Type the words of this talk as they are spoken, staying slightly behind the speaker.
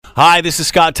Hi, this is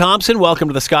Scott Thompson. Welcome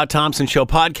to the Scott Thompson Show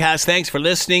Podcast. Thanks for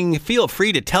listening. Feel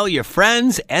free to tell your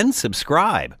friends and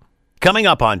subscribe. Coming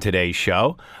up on today's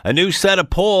show, a new set of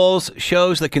polls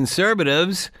shows the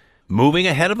Conservatives moving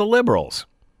ahead of the Liberals.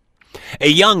 A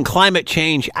young climate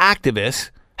change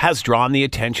activist has drawn the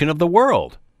attention of the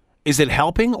world. Is it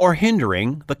helping or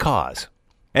hindering the cause?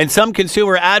 And some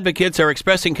consumer advocates are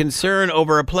expressing concern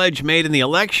over a pledge made in the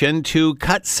election to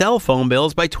cut cell phone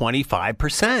bills by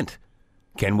 25%.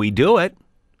 Can we do it?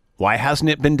 Why hasn't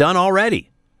it been done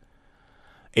already?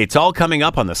 It's all coming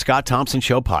up on the Scott Thompson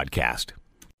Show Podcast.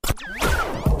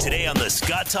 Today on the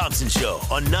Scott Thompson Show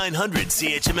on 900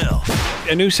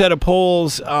 CHML. A new set of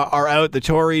polls are out. The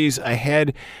Tories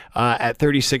ahead at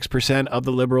 36% of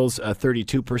the Liberals,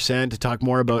 32%. To talk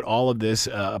more about all of this,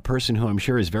 a person who I'm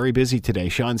sure is very busy today,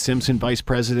 Sean Simpson, Vice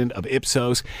President of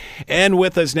Ipsos, and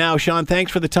with us now. Sean,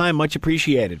 thanks for the time. Much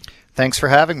appreciated. Thanks for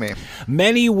having me.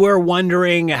 Many were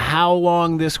wondering how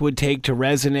long this would take to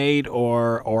resonate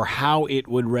or how it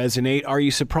would resonate. Are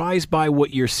you surprised by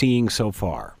what you're seeing so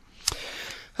far?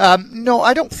 No,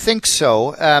 I don't think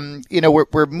so.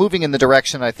 We're moving in the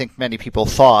direction I think many people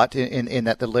thought in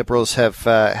that the Liberals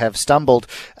have stumbled.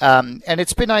 And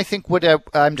it's been, I think, what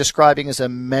I'm describing as a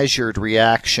measured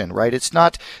reaction, right? It's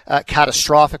not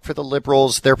catastrophic for the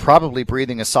Liberals. They're probably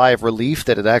breathing a sigh of relief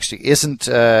that it actually isn't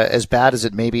as bad as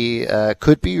it maybe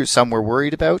could be or some were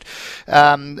worried about.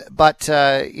 But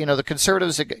the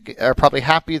Conservatives are probably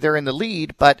happy they're in the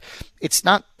lead, but it's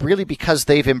not really because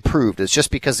they've improved. It's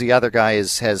just because the other guy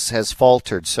has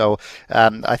faltered. So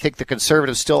I think the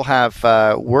Conservatives still have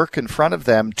work in front of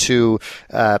them to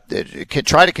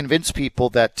try to convince people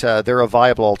that they're a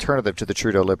viable alternative to the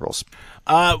Trudeau Liberals.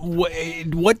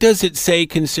 What does it say,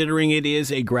 considering it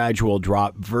is a gradual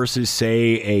drop versus,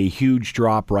 say, a huge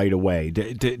drop right away?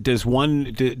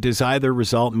 Does either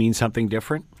result mean something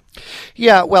different?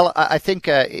 Yeah, well, I think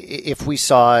if we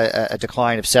saw a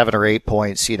decline of 7 or 8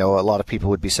 points, a lot of people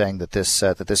would be saying that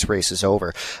this race is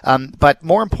over. But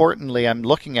more importantly, I'm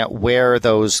looking at where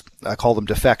those, I call them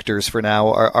defectors for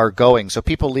now, are going. So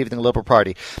people leaving the Liberal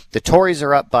Party. The Tories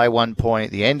are up by 1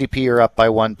 point. The NDP are up by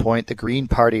 1 point. The Green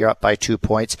Party are up by 2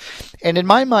 points. And in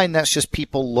my mind, that's just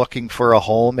people looking for a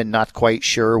home and not quite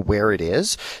sure where it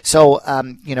is. So,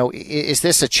 is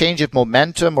this a change of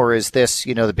momentum or is this,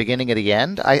 the beginning of the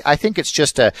end? I think it's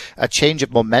just a change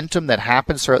of momentum that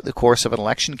happens throughout the course of an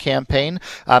election campaign.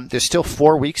 There's still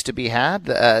 4 weeks to be had.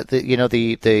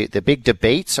 The big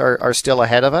debates are still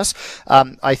ahead of us.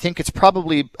 I think it's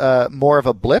probably more of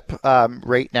a blip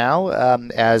right now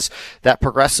as that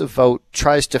progressive vote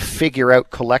tries to figure out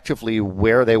collectively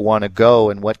where they want to go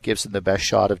and what gives them the best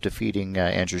shot of defeating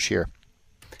Andrew Scheer.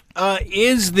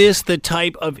 Is this the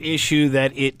type of issue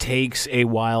that it takes a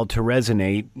while to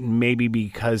resonate, maybe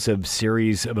because of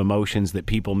series of emotions that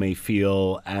people may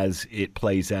feel as it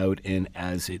plays out and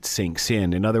as it sinks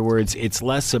in? In other words, it's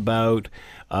less about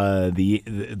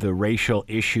the racial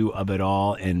issue of it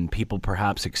all and people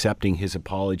perhaps accepting his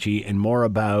apology and more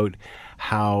about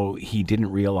how he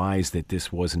didn't realize that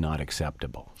this was not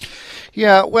acceptable.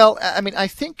 Yeah, well, I mean, I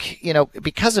think,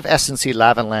 because of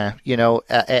SNC-Lavalin,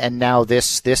 and now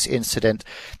this incident,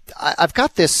 I've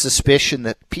got this suspicion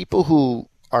that people who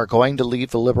are going to leave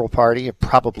the Liberal Party have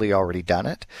probably already done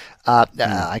it.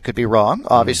 I could be wrong,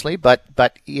 obviously, but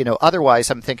otherwise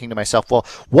I'm thinking to myself, well,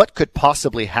 what could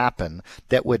possibly happen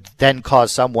that would then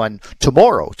cause someone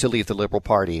tomorrow to leave the Liberal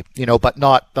Party, but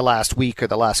not the last week or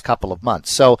the last couple of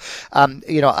months. So,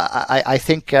 I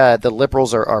think the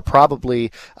Liberals are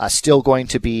probably still going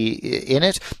to be in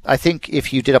it. I think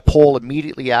if you did a poll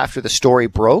immediately after the story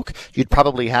broke, you'd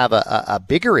probably have a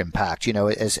bigger impact,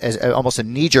 as almost a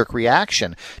knee-jerk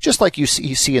reaction, just like you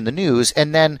see in the news.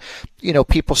 And then,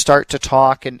 people start to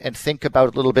talk and think about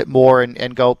it a little bit more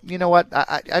and go, you know what,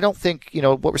 I don't think,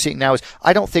 what we're seeing now is,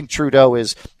 I don't think Trudeau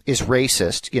is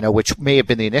racist, which may have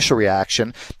been the initial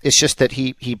reaction. It's just that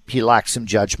he lacks some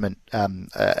judgment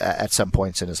at some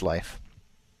points in his life.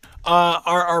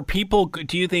 Are people,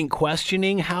 do you think,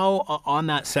 questioning how, on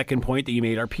that second point that you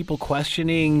made, are people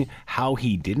questioning how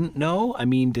he didn't know? I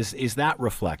mean, is that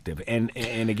reflective? And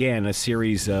again, a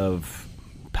series of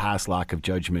past lack of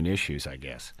judgment issues, I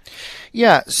guess.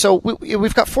 Yeah, so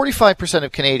we've got 45%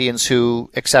 of Canadians who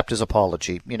accept his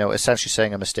apology, essentially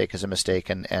saying a mistake is a mistake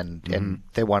and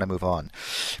they want to move on.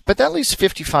 But that leaves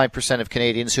 55% of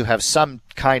Canadians who have some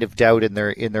kind of doubt in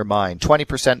their mind.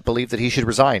 20% believe that he should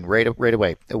resign right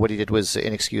away. What he did was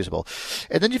inexcusable.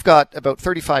 And then you've got about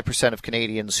 35% of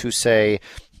Canadians who say,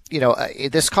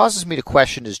 this causes me to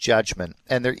question his judgment,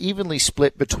 and they're evenly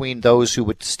split between those who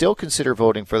would still consider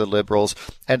voting for the Liberals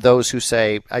and those who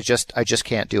say, I just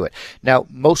can't do it. Now,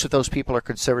 most of those people are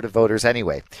conservative voters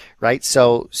anyway, right?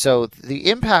 So the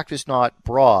impact is not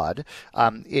broad.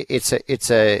 It's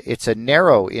a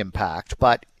narrow impact,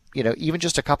 but even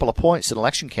just a couple of points in an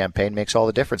election campaign makes all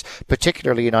the difference,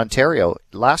 particularly in Ontario.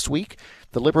 Last week,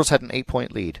 the Liberals had an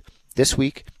 8-point lead. This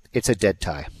week, it's a dead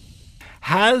tie.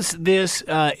 Has this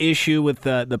issue with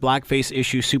the blackface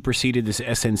issue superseded this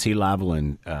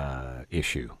SNC-Lavalin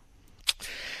issue?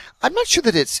 I'm not sure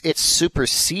that it's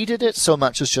superseded it so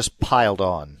much as just piled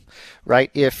on,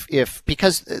 right?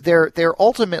 Because they're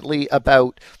ultimately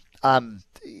about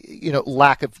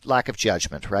lack of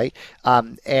judgment, right?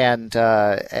 And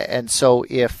so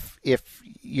if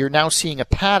you're now seeing a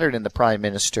pattern in the Prime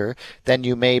Minister, then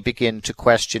you may begin to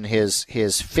question his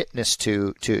fitness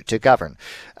to govern.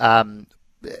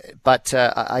 But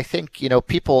I think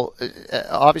people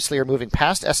obviously are moving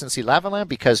past SNC-Lavalin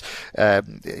because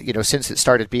since it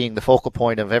started being the focal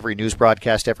point of every news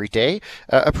broadcast every day,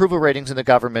 approval ratings in the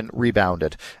government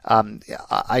rebounded.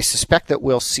 I suspect that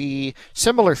we'll see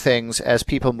similar things as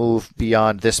people move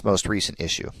beyond this most recent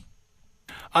issue.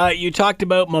 You talked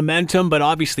about momentum, but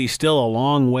obviously still a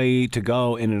long way to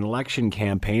go in an election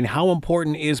campaign. How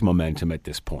important is momentum at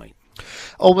this point?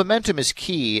 Oh, momentum is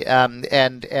key, and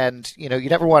you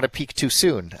never want to peak too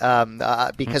soon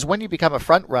because when you become a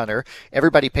front runner,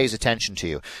 everybody pays attention to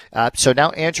you. So now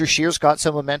Andrew Scheer's got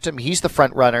some momentum. He's the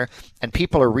front runner, and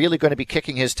people are really going to be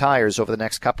kicking his tires over the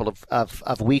next couple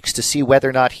of weeks to see whether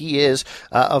or not he is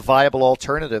a viable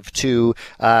alternative to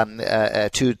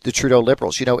the Trudeau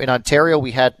Liberals. In Ontario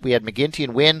we had McGuinty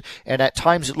and Wynne, and at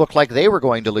times it looked like they were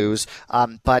going to lose,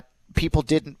 but people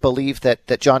didn't believe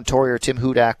that John Tory or Tim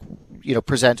Hudak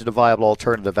presented a viable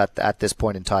alternative at this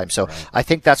point in time. So right. I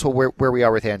think that's where we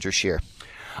are with Andrew Scheer.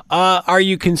 Are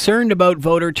you concerned about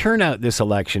voter turnout this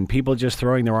election? People just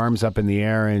throwing their arms up in the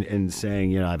air and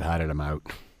saying, I've had it, I'm out.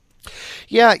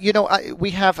 Yeah,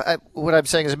 we have what I'm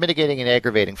saying is a mitigating and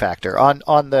aggravating factor on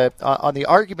the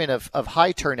argument of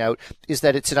high turnout is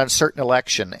that it's an uncertain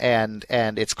election and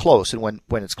it's close, and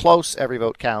when it's close, every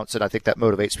vote counts, and I think that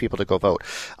motivates people to go vote.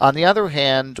 On the other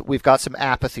hand, we've got some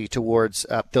apathy towards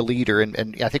the leader,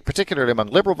 and I think particularly among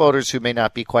Liberal voters who may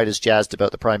not be quite as jazzed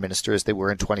about the Prime Minister as they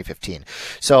were in 2015.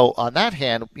 So on that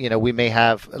hand, we may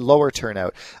have lower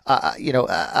turnout.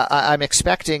 I'm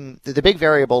expecting the big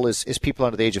variable is people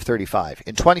under the age of 35.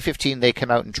 In 2015, they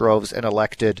came out in droves and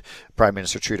elected Prime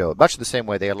Minister Trudeau, much the same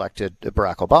way they elected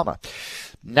Barack Obama.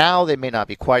 Now they may not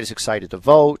be quite as excited to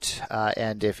vote,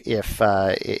 and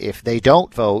if they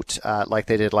don't vote like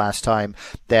they did last time,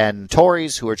 then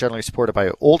Tories, who are generally supported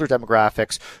by older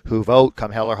demographics, who vote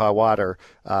come hell or high water,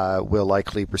 will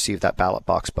likely receive that ballot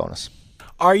box bonus.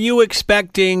 Are you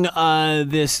expecting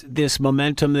this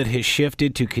momentum that has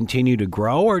shifted to continue to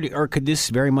grow, or could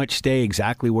this very much stay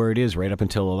exactly where it is right up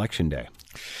until Election Day?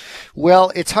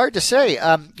 Well, it's hard to say.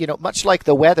 Much like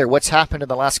the weather, what's happened in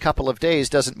the last couple of days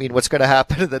doesn't mean what's going to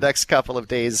happen in the next couple of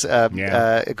days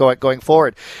going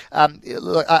forward.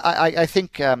 Look, I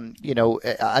think,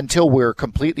 until we're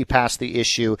completely past the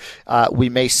issue, we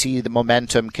may see the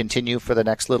momentum continue for the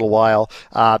next little while.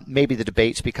 Maybe the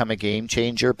debates become a game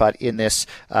changer, but in this,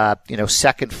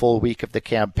 second full week of the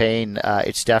campaign,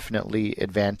 it's definitely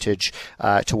advantage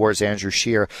towards Andrew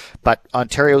Scheer. But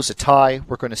Ontario's a tie.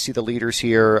 We're going to see the leaders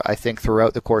here, I think,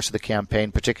 throughout the course of the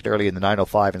campaign, particularly in the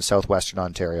 905 in southwestern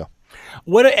Ontario.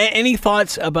 Any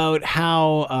thoughts about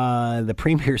how the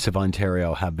premiers of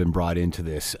Ontario have been brought into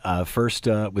this? First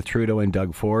with Trudeau and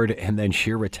Doug Ford, and then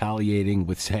Scheer retaliating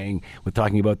with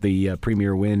talking about the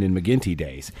premier win in McGuinty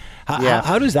days.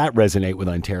 How does that resonate with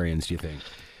Ontarians, do you think?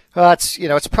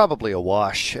 It's probably a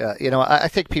wash. I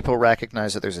think people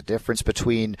recognize that there's a difference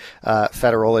between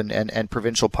federal and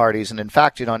provincial parties, and in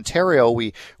fact, in Ontario,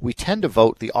 we tend to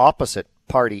vote the opposite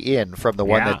party in from the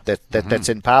one that's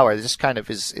in power. This kind of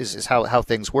is how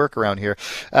things work around here.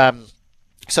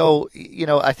 So,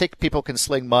 I think people can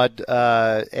sling mud,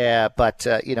 but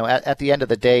at the end of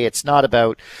the day, it's not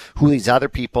about who these other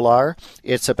people are.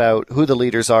 It's about who the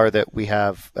leaders are that we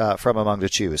have from among to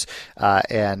choose.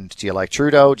 And do you like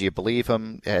Trudeau? Do you believe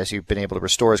him? Has he been able to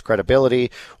restore his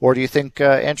credibility? Or do you think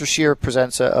Andrew Scheer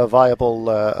presents a viable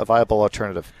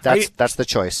alternative? That's the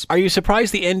choice. Are you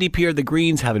surprised the NDP or the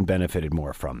Greens haven't benefited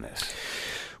more from this?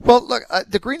 Well, look,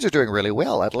 the Greens are doing really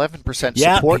well at 11%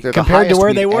 Yeah, support. They're compared the to highest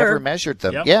where they we've were. ever measured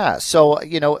them. Yep. Yeah, so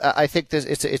I think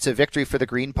it's a victory for the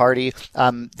Green Party.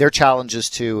 Their challenge is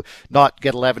to not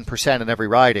get 11% in every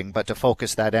riding, but to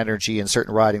focus that energy in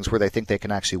certain ridings where they think they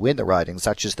can actually win the ridings,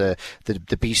 such as the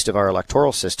beast of our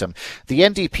electoral system. The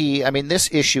NDP, I mean, this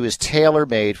issue is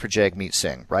tailor-made for Jagmeet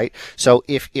Singh, right? So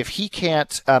if he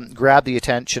can't grab the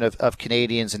attention of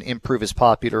Canadians and improve his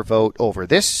popular vote over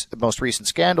this most recent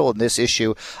scandal and this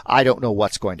issue, I don't know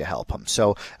what's going to help him.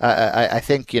 So I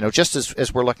think, just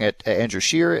as we're looking at Andrew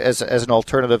Scheer as an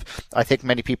alternative, I think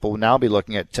many people will now be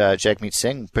looking at Jagmeet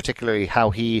Singh, particularly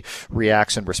how he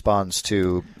reacts and responds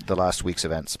to the last week's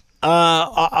events.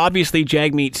 Obviously,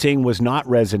 Jagmeet Singh was not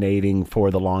resonating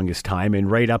for the longest time, and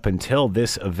right up until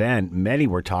this event, many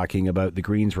were talking about the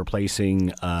Greens replacing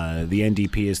the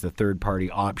NDP as the third-party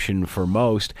option for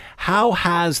most. How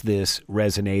has this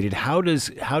resonated? How does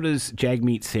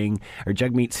Jagmeet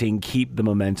Singh keep the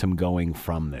momentum going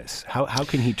from this? How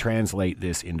can he translate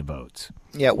this into votes?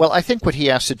 Yeah, well, I think what he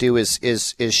has to do is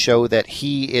show that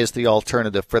he is the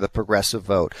alternative for the progressive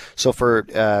vote. So for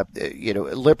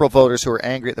Liberal voters who are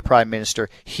angry at the Prime Minister,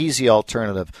 he's the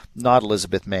alternative, not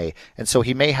Elizabeth May. And so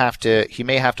he may have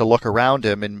to look around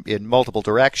him in multiple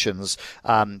directions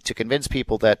to convince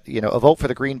people that a vote for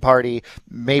the Green Party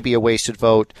may be a wasted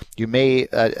vote. You may,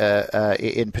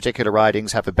 in particular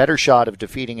ridings, have a better shot of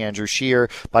defeating Andrew Scheer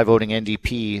by voting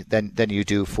NDP than you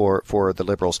do for the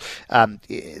Liberals.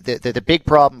 The big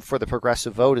problem for the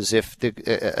progressive vote is if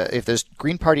the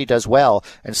Green Party does well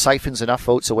and siphons enough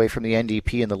votes away from the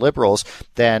NDP and the Liberals,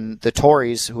 then the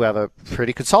Tories, who have a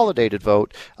pretty consolidated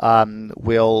vote,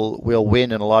 will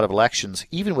win in a lot of elections.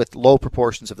 Even with low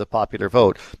proportions of the popular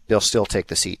vote, they'll still take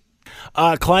the seat.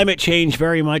 Climate change,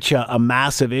 very much a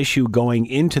massive issue going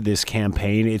into this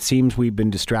campaign. It seems we've been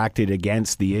distracted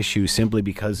against the issue simply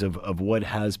because of what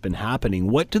has been happening.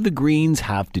 What do the Greens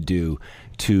have to do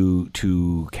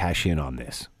to cash in on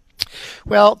this?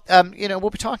 Well, we'll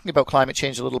be talking about climate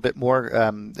change a little bit more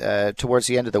towards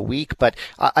the end of the week, but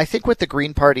I think what the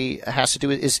Green Party has to do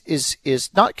is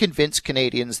not convince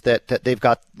Canadians that they've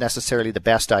got necessarily the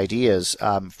best ideas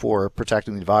for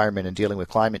protecting the environment and dealing with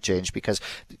climate change, because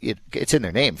it's in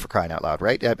their name, for crying out loud,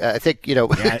 right? I think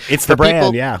it's the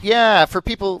brand, yeah. For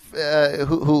people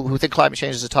who think climate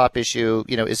change is a top issue,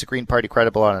 is the Green Party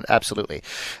credible on it? Absolutely,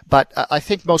 but I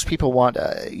think most people want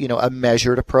a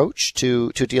measured approach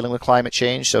to dealing with climate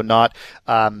change, so not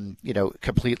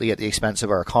completely at the expense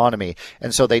of our economy.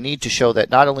 And so they need to show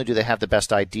that not only do they have the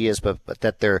best ideas, but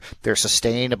that they're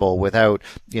sustainable without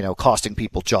costing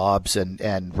people jobs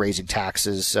and raising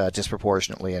taxes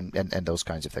disproportionately and those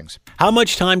kinds of things. How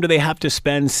much time do they have to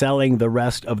spend selling the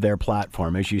rest of their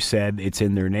platform? As you said, it's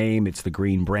in their name, it's the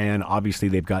Green brand. Obviously,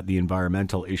 they've got the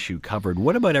environmental issue covered.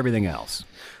 What about everything else?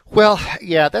 Well,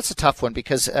 yeah, that's a tough one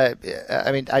because, I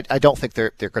don't think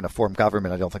they're going to form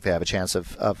government. I don't think they have a chance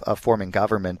of forming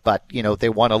government, but, they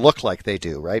want to look like they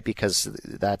do, right? Because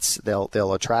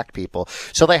they'll attract people.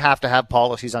 So they have to have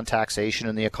policies on taxation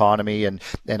and the economy, and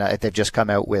they've just come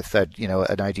out with,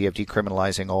 an idea of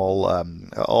decriminalizing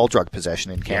all drug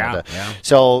possession in Canada. Yeah.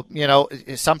 So,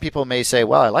 some people may say,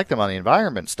 well, I like them on the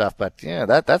environment stuff, but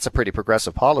that's a pretty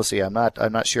progressive policy. I'm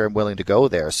not sure I'm willing to go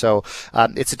there. So,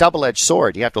 it's a double-edged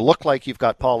sword. You have to look like you've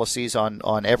got policies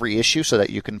on every issue so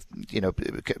that you can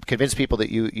convince people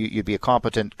that you'd be a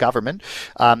competent government,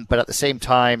 but at the same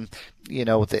time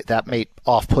that may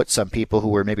off-put some people who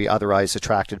were maybe otherwise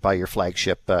attracted by your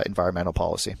flagship environmental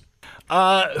policy.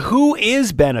 Who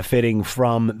is benefiting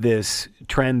from this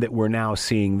trend that we're now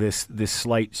seeing, this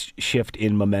slight shift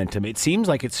in momentum? It seems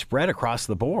like it's spread across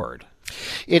the board.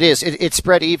 It is. It's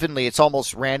spread evenly. It's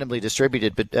almost randomly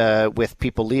distributed, but with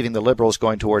people leaving the Liberals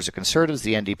going towards the Conservatives,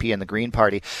 the NDP, and the Green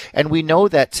Party. And we know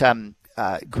that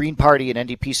Green Party and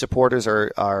NDP supporters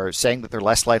are saying that they're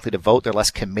less likely to vote, they're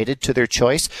less committed to their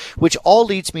choice, which all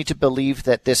leads me to believe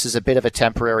that this is a bit of a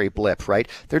temporary blip, right?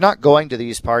 They're not going to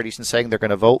these parties and saying they're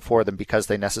going to vote for them because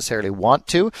they necessarily want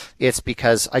to. It's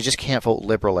because I just can't vote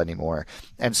Liberal anymore.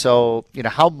 And so,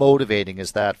 how motivating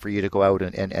is that for you to go out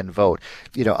and vote?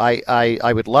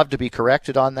 I would love to be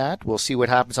corrected on that. We'll see what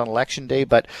happens on election day.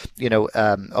 But,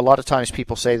 a lot of times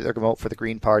people say that they're going to vote for the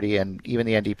Green Party and even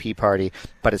the NDP party,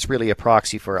 but it's really a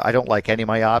proxy for I don't like any of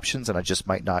my options and I just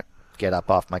might not get up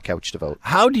off my couch to vote.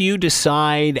 How do you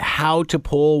decide how to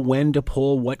poll, when to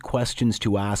poll, what questions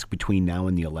to ask between now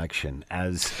and the election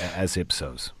as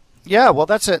Ipsos? Yeah, well,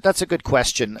 that's a good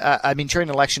question. I mean, during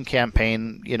an election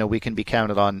campaign, we can be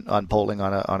counted on polling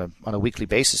on a weekly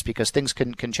basis because things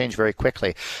can change very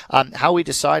quickly. How we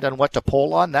decide on what to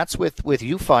poll on, that's with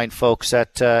you fine folks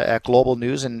at Global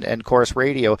News and Chorus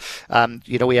Radio.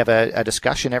 We have a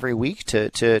discussion every week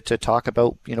to talk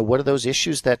about what are those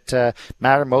issues that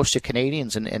matter most to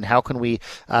Canadians, and how can we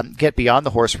get beyond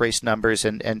the horse race numbers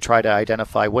and try to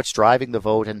identify what's driving the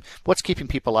vote and what's keeping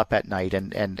people up at night,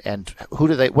 and what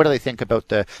do they think about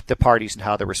the parties and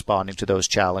how they're responding to those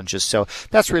challenges. So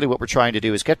that's really what we're trying to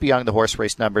do, is get beyond the horse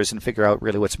race numbers and figure out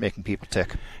really what's making people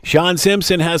tick. Sean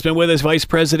Simpson has been with us, Vice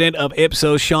President of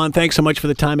Ipsos. Sean, thanks so much for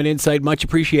the time and insight. Much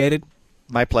appreciated.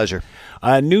 My pleasure.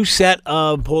 A new set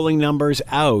of polling numbers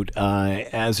out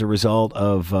as a result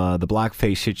of the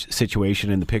blackface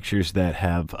situation and the pictures that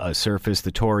have surfaced.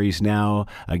 The Tories now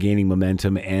gaining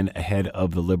momentum and ahead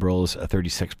of the Liberals,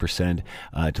 36%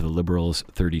 to the Liberals,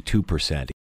 32%.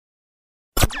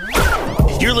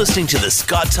 You're listening to the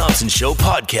Scott Thompson Show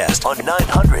podcast on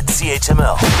 900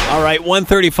 CHML. All right,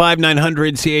 135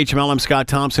 900 CHML. I'm Scott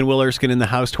Thompson. Will Erskine in the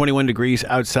house. 21 degrees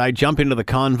outside. Jump into the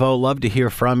convo. Love to hear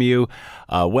from you.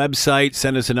 Website,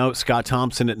 send us a note, Scott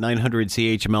Thompson at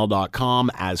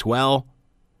 900CHML.com as well.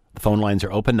 The phone lines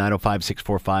are open,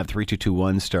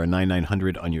 905-645-3221, star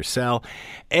 9900 on your cell.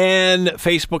 And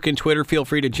Facebook and Twitter, feel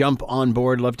free to jump on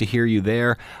board. Love to hear you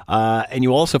there. And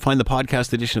you also find the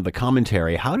podcast edition of The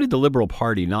Commentary. How did the Liberal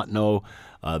Party not know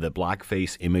that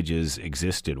blackface images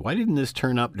existed? Why didn't this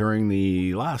turn up during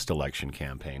the last election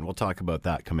campaign? We'll talk about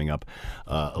that coming up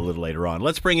a little later on.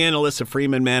 Let's bring in Elissa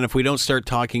Freeman, man. If we don't start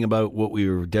talking about what we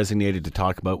were designated to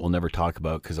talk about, we'll never talk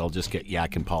about, because I'll just get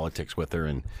yakking politics with her,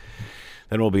 and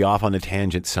then we'll be off on the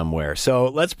tangent somewhere. So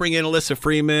let's bring in Elissa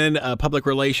Freeman, public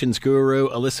relations guru,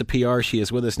 Elissa PR. She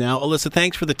is with us now. Elissa,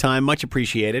 thanks for the time. Much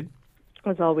appreciated.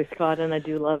 As always, Scott, and I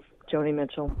do love Joni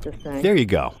Mitchell, just saying. There you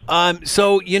go. I want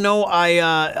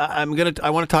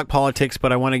to talk politics,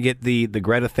 but I want to get the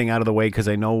Greta thing out of the way, because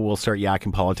I know we'll start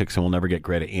yakking politics and we'll never get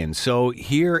Greta in. So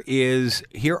here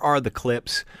are the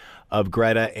clips of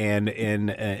Greta, and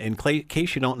in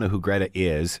case you don't know who Greta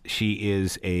is, she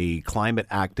is a climate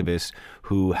activist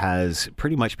who has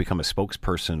pretty much become a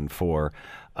spokesperson for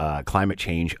climate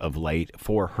change of late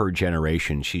for her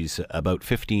generation. She's about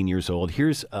 15 years old.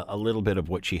 Here's a little bit of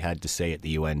what she had to say at the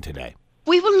UN today.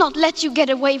 We will not let you get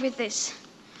away with this.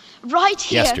 Right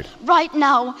here, right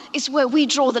now, is where we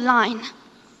draw the line.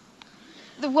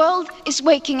 The world is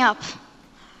waking up.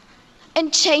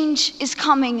 And change is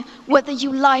coming, whether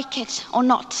you like it or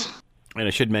not. And I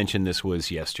should mention this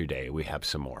was yesterday. We have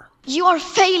some more. You are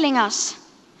failing us.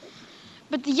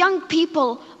 But the young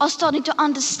people are starting to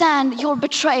understand your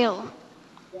betrayal.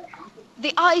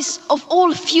 The eyes of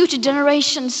all future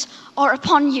generations are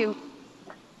upon you.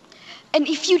 And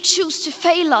if you choose to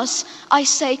fail us, I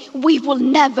say we will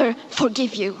never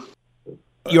forgive you.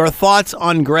 Your thoughts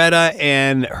on Greta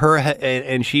and her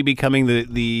and she becoming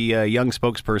the young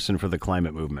spokesperson for the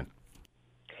climate movement?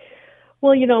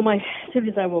 Well, as soon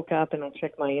as I woke up and I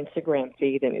checked my Instagram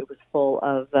feed, and it was full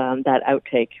of that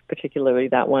outtake, particularly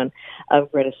that one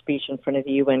of Greta's speech in front of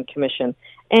the UN Commission.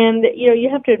 And, you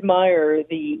have to admire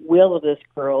the will of this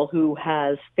girl who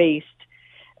has faced,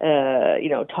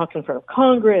 talked in front of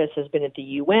Congress, has been at the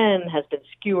UN, has been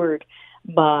skewered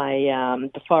by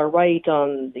the far right,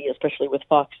 especially with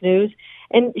Fox News.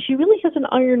 And she really has an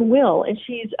iron will, and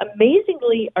she's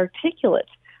amazingly articulate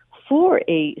for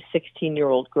a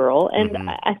 16-year-old girl. And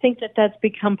I think that that's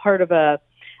become part of a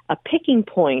picking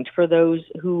point for those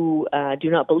who do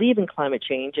not believe in climate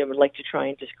change and would like to try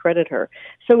and discredit her.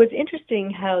 So it's interesting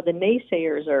how the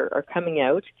naysayers are coming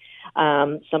out.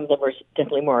 Some of them are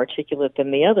definitely more articulate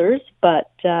than the others, but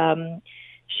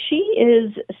she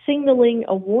is signaling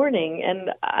a warning,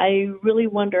 and I really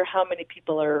wonder how many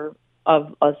people are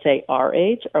of, let's say, our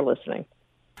age are listening.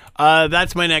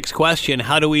 That's my next question.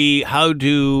 How do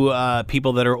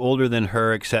people that are older than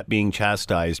her accept being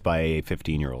chastised by a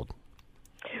 15-year-old?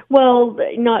 Well,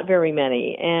 not very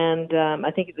many, and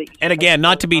I think that. And again,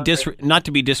 not to be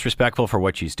disrespectful for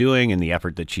what she's doing and the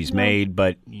effort that she's made,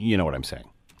 but you know what I'm saying.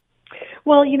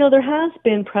 Well, there has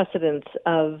been precedence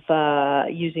of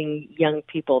using young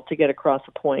people to get across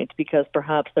a point because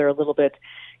perhaps they're a little bit,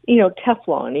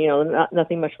 Teflon.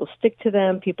 Nothing much will stick to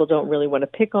them. People don't really want to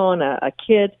pick on a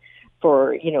kid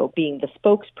for, being the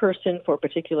spokesperson for a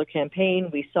particular campaign.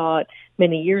 We saw it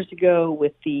many years ago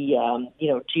with the,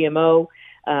 GMO,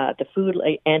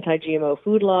 the anti-GMO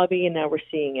food lobby, and now we're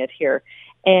seeing it here.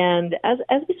 And as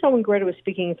we saw when Greta was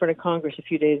speaking in front of Congress a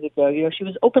few days ago, she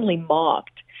was openly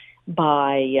mocked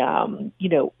by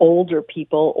older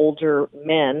people, older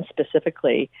men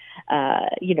specifically,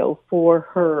 for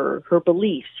her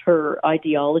beliefs, her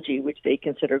ideology, which they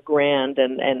consider grand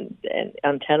and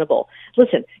untenable.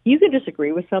 Listen, you can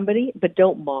disagree with somebody, but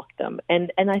don't mock them.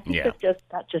 And I think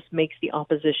that just makes the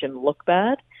opposition look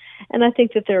bad. And I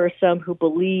think that there are some who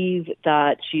believe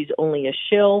that she's only a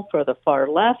shill for the far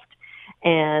left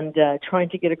and trying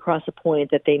to get across a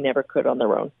point that they never could on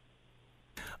their own.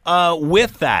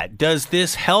 With that, does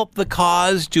this help the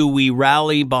cause? Do we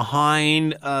rally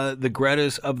behind the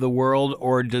Gretas of the world,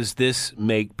 or does this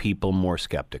make people more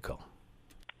skeptical?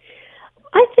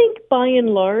 I think by and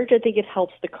large, I think it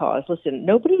helps the cause. Listen,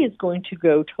 nobody is going to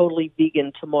go totally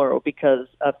vegan tomorrow because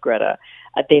of Greta.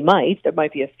 They might. There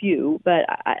might be a few. But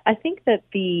I think that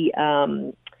the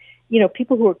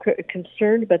people who are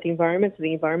concerned about the environment, so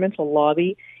the environmental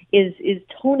lobby, is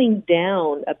toning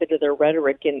down a bit of their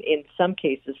rhetoric in some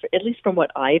cases, at least from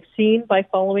what I've seen by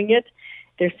following it.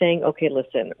 They're saying, okay,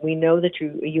 listen, we know that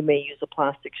you may use a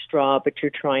plastic straw, but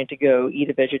you're trying to go eat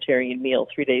a vegetarian meal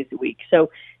 3 days a week. So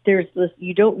there's this,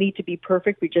 you don't need to be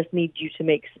perfect. We just need you to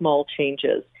make small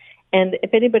changes. And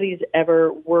if anybody's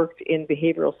ever worked in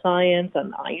behavioral science,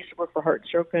 and I used to work for Heart and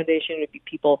Stroke Foundation, it'd be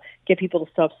get people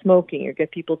to stop smoking or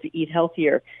get people to eat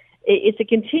healthier. It's a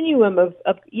continuum of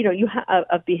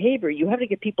behavior. You have to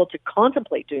get people to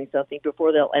contemplate doing something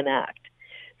before they'll enact.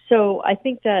 So I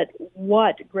think that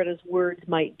what Greta's words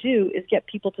might do is get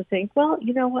people to think, well,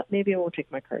 you know what, maybe I won't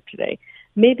take my car today.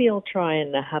 Maybe I'll try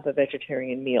and have a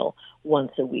vegetarian meal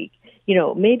once a week.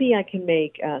 Maybe I can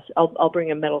I'll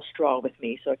bring a metal straw with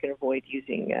me so I can avoid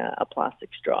using a plastic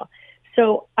straw.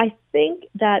 So I think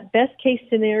that best case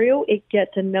scenario, it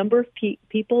gets a number of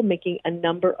people making a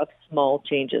number of small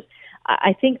changes.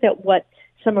 I think that what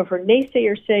some of her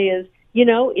naysayers say is,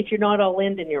 if you're not all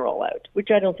in, then you're all out,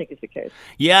 which I don't think is the case.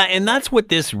 Yeah, and that's what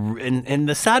this, and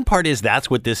the sad part is that's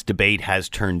what this debate has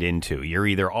turned into. You're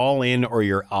either all in or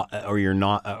you're not,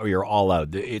 or you're all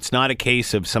out. It's not a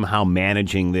case of somehow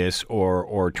managing this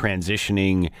or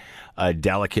transitioning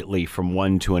delicately from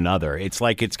one to another. It's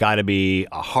like it's got to be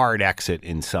a hard exit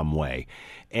in some way.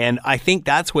 And I think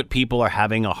that's what people are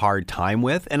having a hard time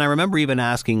with. And I remember even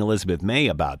asking Elizabeth May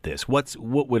about this. What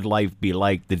would life be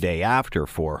like the day after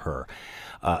for her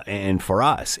and for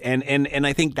us? And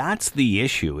I think that's the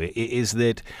issue, is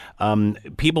that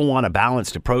people want a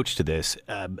balanced approach to this.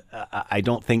 I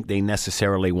don't think they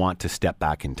necessarily want to step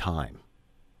back in time.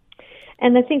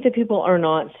 And I think that people are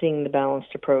not seeing the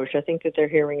balanced approach. I think that they're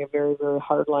hearing a very, very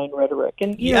hardline rhetoric.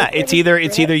 And it's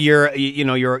either you're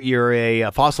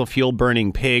a fossil fuel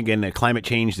burning pig and a climate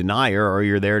change denier, or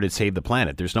you're there to save the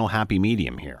planet. There's no happy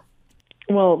medium here.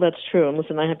 Well, that's true. And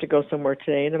listen, I have to go somewhere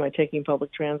today. And am I taking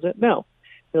public transit? No,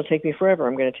 it'll take me forever.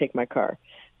 I'm going to take my car.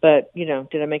 But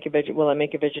will I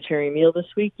make a vegetarian meal this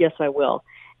week? Yes, I will.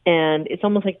 And it's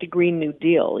almost like the Green New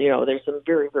Deal. There's some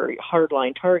very, very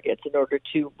hardline targets in order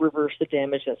to reverse the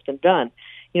damage that's been done.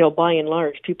 By and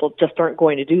large, people just aren't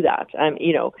going to do that.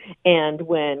 And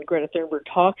when Greta Thunberg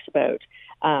talks about,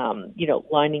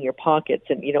 lining your pockets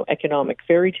and, economic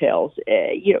fairy tales,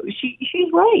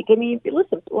 she's right. I mean,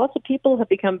 listen, lots of people have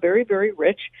become very, very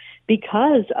rich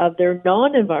because of their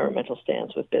non-environmental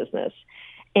stance with business.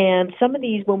 And some of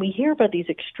these, when we hear about these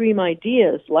extreme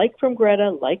ideas, like from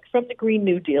Greta, like from the Green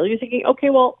New Deal, you're thinking, okay,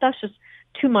 well, that's just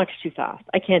too much too fast.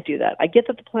 I can't do that. I get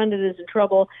that the planet is in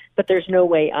trouble, but there's no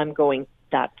way I'm going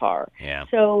that far. Yeah.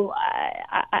 So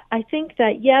I think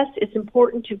that, yes, it's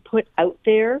important to put out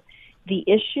there the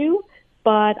issue,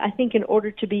 but I think in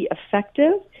order to be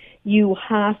effective, you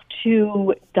have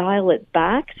to dial it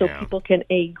back so people can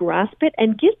grasp it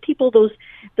and give people those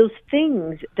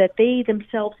things that they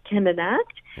themselves can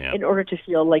enact in order to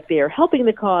feel like they are helping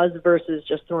the cause versus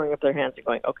just throwing up their hands and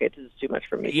going, okay, this is too much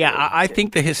for me. Yeah, I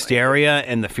think the hysteria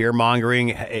and the fear-mongering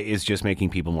is just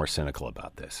making people more cynical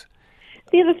about this.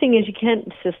 The other thing is you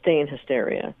can't sustain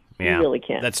hysteria. Yeah, you really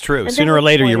can't. That's true. And sooner or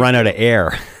later, you run out of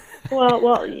air.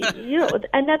 Well,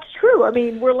 and that's true. I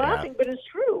mean, we're laughing, but it's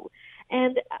true.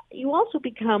 And you also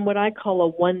become what I call a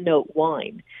one-note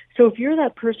whine. So if you're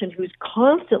that person who's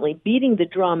constantly beating the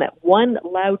drum at one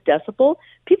loud decibel,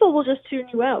 people will just tune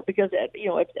you out because, at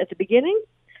the beginning,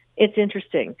 it's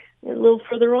interesting. A little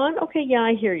further on, okay, yeah,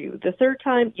 I hear you. The third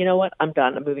time, you know what, I'm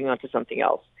done. I'm moving on to something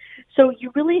else. So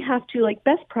you really have to,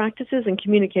 best practices in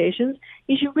communications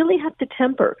is you really have to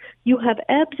temper. You have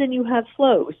ebbs and you have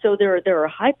flows. So there are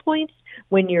high points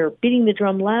when you're beating the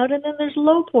drum loud, and then there's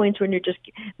low points when you're just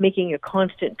making a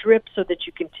constant drip so that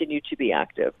you continue to be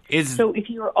active. So if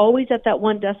you're always at that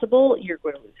 1 decibel, you're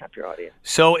going to lose half your audience.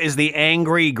 So is the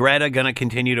angry Greta going to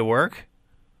continue to work?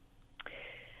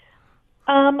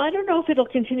 I don't know if it'll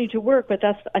continue to work, but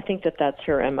I think that's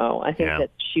her MO. I think Yeah.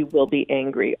 that she will be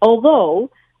angry.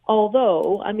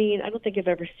 Although, I mean, I don't think I've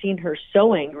ever seen her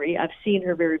so angry. I've seen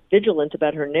her very vigilant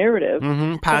about her narrative.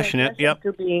 Passionate, yep.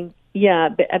 After being,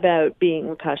 about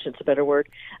being passionate's a better word.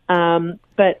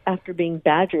 But after being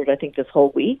badgered, I think this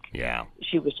whole week, Yeah.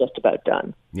 she was just about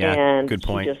done. Yeah, and good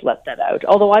point. She just let that out.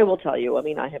 Although I will tell you, I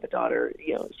mean, I have a daughter.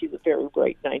 She's a very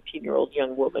bright 19-year-old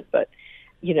young woman, but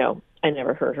I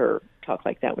never heard her talk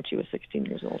like that when she was 16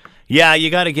 years old. Yeah,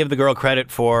 you got to give the girl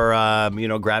credit for,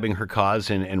 grabbing her cause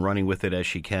and running with it as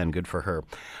she can. Good for her.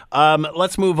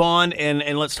 Let's move on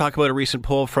and let's talk about a recent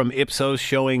poll from Ipsos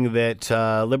showing that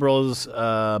Liberals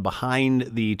behind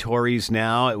the Tories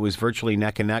now. It was virtually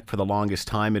neck and neck for the longest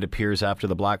time. It appears after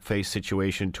the blackface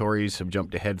situation, Tories have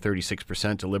jumped ahead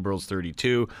 36% to Liberals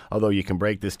 32%, although you can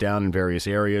break this down in various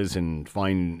areas and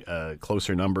find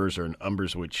closer numbers or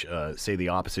numbers which say the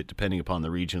opposite depending upon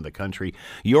the region of the country.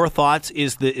 Your thoughts,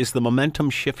 is the momentum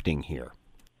shifting here?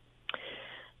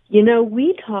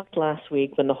 We talked last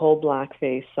week when the whole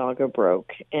blackface saga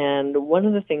broke, and one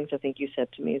of the things I think you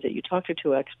said to me is that you talked to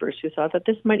two experts who thought that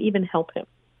this might even help him.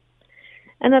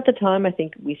 And at the time, I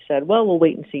think we said, well, we'll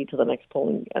wait and see till the next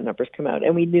polling numbers come out,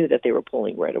 and we knew that they were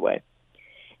polling right away.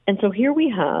 And so here we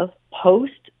have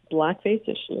post-blackface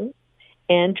issue,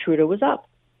 and Trudeau was up.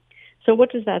 So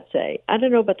what does that say? I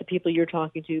don't know about the people you're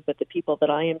talking to, but the people that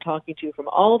I am talking to from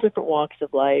all different walks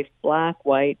of life, black,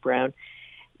 white, brown,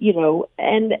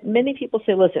 and many people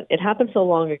say, listen, it happened so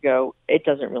long ago, it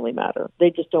doesn't really matter.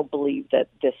 They just don't believe that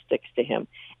this sticks to him.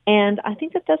 And I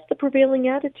think that that's the prevailing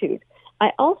attitude. I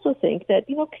also think that,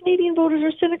 Canadian voters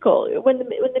are cynical. When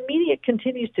the media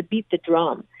continues to beat the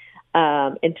drum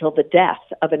until the death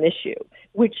of an issue,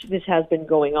 which this has been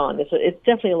going on. It's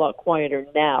definitely a lot quieter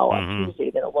now on Tuesday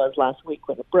than it was last week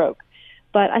when it broke.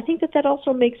 But I think that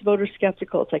also makes voters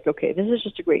skeptical. It's like, okay, this is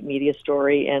just a great media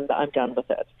story and I'm done with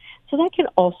it. So that can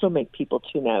also make people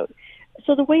tune out.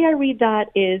 So the way I read that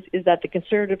is that the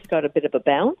Conservatives got a bit of a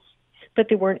bounce, but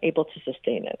they weren't able to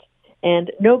sustain it.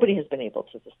 And nobody has been able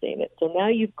to sustain it. So now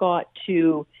you've got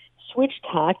to switch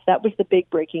tack. That was the big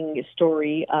breaking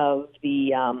story of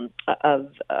the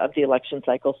election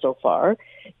cycle so far.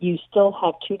 You still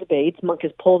have two debates.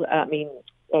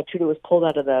 Trudeau was pulled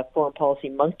out of the foreign policy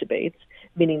Monk debates,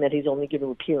 meaning that he's only going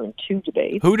to appear in two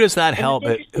debates. Who does that help?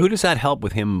 Who does that help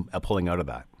with him pulling out of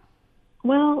that?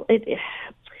 Well,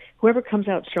 whoever comes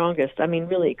out strongest. I mean,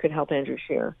 really, it could help Andrew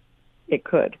Scheer. It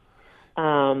could.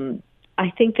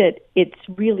 I think that it's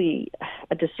really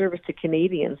a disservice to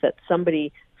Canadians that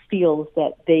somebody feels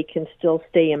that they can still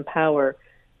stay in power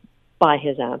by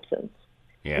his absence.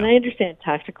 Yeah. And I understand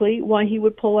tactically why he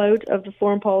would pull out of the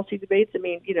foreign policy debates. I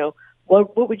mean,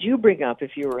 what would you bring up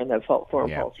if you were in that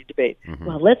foreign policy debate? Mm-hmm.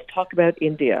 Well, let's talk about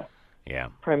India,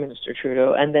 Prime Minister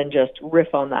Trudeau, and then just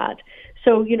riff on that.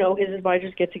 So, his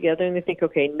advisors get together and they think,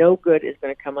 okay, no good is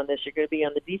going to come on this. You're going to be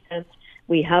on the defense.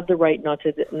 We have the right not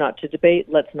to debate.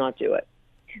 Let's not do it.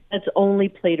 Let's only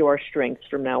play to our strengths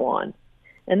from now on.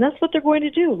 And that's what they're going to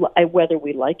do, whether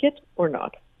we like it or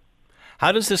not.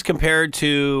 How does this compare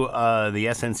to the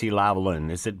SNC-Lavalin?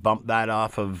 Is it bumped that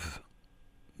off of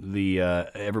the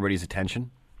everybody's attention?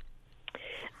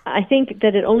 I think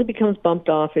that it only becomes bumped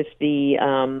off if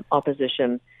the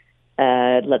opposition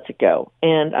lets it go.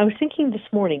 And I was thinking this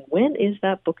morning, when is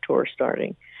that book tour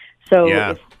starting?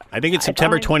 So I think it's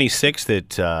September 26th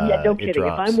that no kidding. it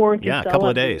drops. If I'm Warren Kinsella, a couple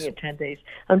of days. Doing it 10 days.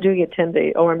 I'm doing it 10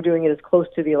 days, or I'm doing it as close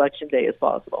to the election day as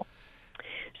possible.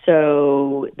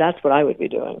 So that's what I would be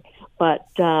doing. But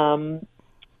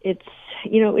it's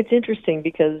interesting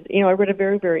because, I read a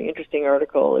very, very interesting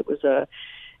article. It was a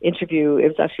interview. It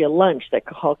was actually a lunch that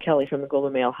Hall Kelly from the Globe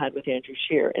and Mail had with Andrew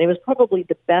Scheer. And it was probably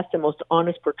the best and most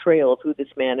honest portrayal of who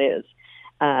this man is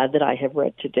that I have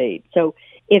read to date. So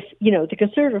if, the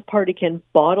Conservative Party can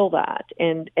bottle that,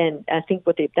 and I think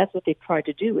that's what they've tried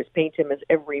to do is paint him as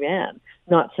every man,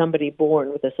 not somebody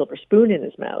born with a silver spoon in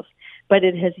his mouth. But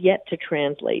it has yet to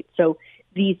translate. So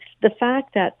the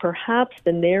fact that perhaps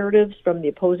the narratives from the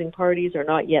opposing parties are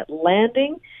not yet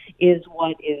landing is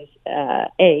what is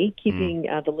keeping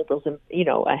the Liberals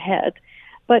ahead.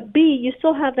 But B, you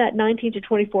still have that 19 to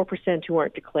 24% who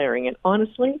aren't declaring. And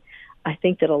honestly, I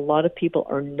think that a lot of people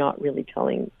are not really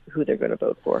telling who they're going to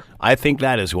vote for. I think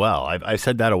that as well. I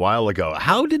said that a while ago.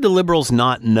 How did the Liberals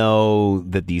not know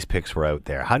that these picks were out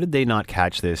there? How did they not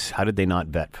catch this? How did they not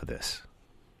vet for this?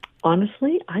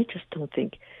 Honestly, I just don't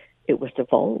think it was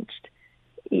divulged.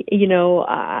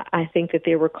 I think that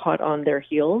they were caught on their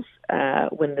heels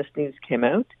when this news came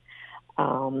out.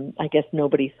 I guess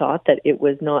nobody thought that it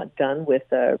was not done with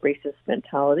a racist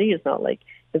mentality. It's not like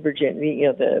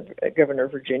the governor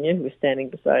of Virginia, who was standing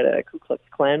beside a Ku Klux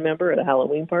Klan member at a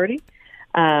Halloween party.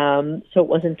 So it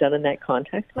wasn't done in that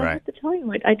context. But I have to tell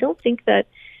you, I don't think that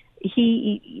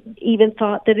he even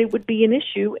thought that it would be an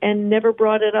issue and never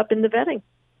brought it up in the vetting.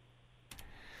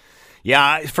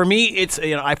 Yeah, for me, it's,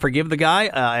 I forgive the guy.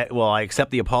 I accept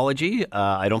the apology.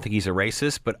 I don't think he's a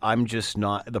racist, but I'm just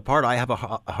not. The part I have a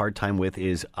hard time with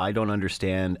is I don't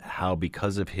understand how,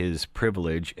 because of his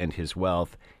privilege and his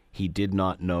wealth, he did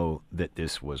not know that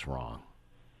this was wrong.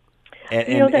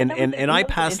 And I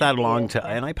pass that along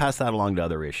to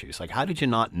other issues. Like, how did you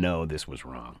not know this was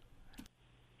wrong?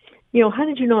 How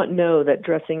did you not know that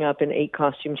dressing up in 8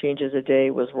 costume changes a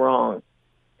day was wrong?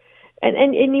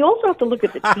 And you also have to look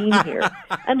at the team here.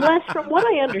 Unless, from what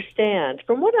I understand,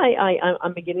 from what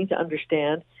I'm beginning to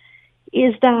understand,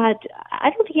 is that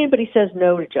I don't think anybody says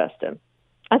no to Justin.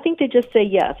 I think they just say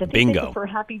yes. I think they prefer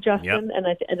happy Justin, and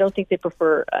I don't think they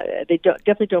prefer.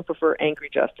 Definitely don't prefer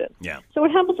angry Justin. Yeah. So it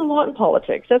happens a lot in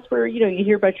politics. That's where you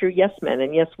hear about your yes men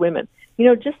and yes women.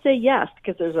 Just say yes,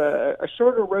 because there's a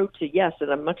shorter road to yes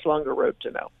and a much longer road to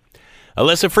no.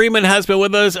 Elissa Freeman has been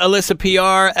with us. Elissa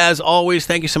PR, as always,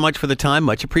 thank you so much for the time.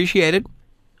 Much appreciated.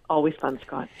 Always fun,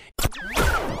 Scott.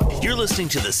 You're listening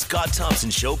to the Scott Thompson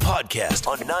Show podcast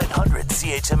on 900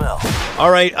 CHML. All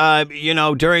right,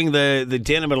 during the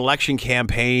Denham election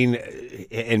campaign,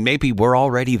 and maybe we're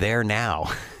already there now,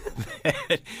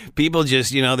 people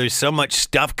just, there's so much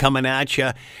stuff coming at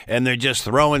you, and they're just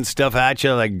throwing stuff at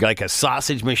you like a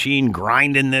sausage machine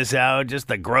grinding this out, just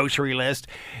the grocery list.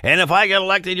 And if I get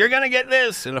elected, you're going to get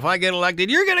this. And if I get elected,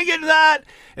 you're going to get that.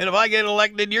 And if I get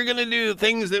elected, you're going to do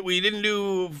things that we didn't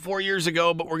do 4 years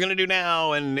ago, but we're going to do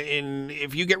now. And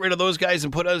if you get rid of those guys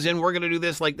and put us in, we're going to do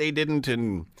this like they didn't.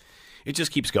 And it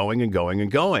just keeps going and going and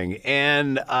going.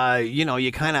 And,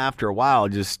 you kind of, after a while,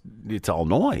 it's all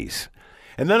noise.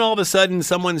 And then all of a sudden,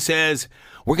 someone says,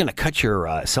 we're going to cut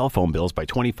your cell phone bills by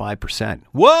 25%.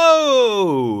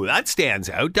 Whoa, that stands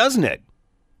out, doesn't it?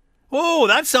 Whoa,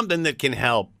 that's something that can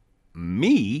help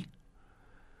me.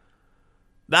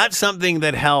 That's something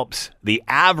that helps the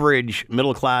average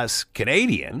middle-class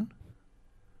Canadian.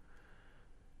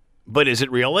 But is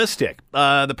it realistic?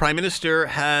 The Prime Minister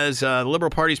has the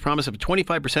Liberal Party's promise of a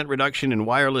 25% reduction in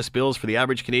wireless bills for the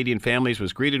average Canadian families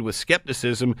was greeted with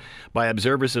skepticism by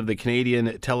observers of the Canadian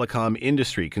telecom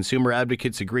industry. Consumer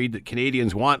advocates agreed that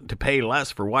Canadians want to pay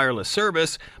less for wireless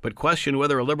service, but questioned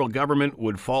whether a Liberal government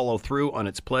would follow through on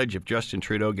its pledge if Justin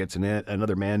Trudeau gets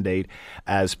another mandate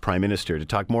as Prime Minister. To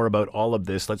talk more about all of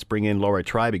this, let's bring in Laura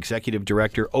Tribe, Executive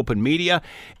Director, Open Media,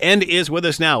 and is with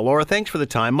us now. Laura, thanks for the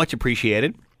time. Much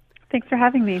appreciated. Thanks for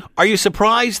having me. Are you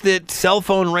surprised that cell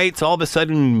phone rates all of a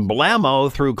sudden,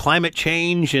 blammo, through climate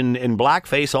change and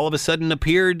blackface, all of a sudden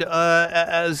appeared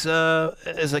as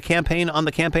a campaign on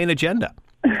the campaign agenda?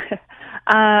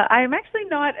 I'm actually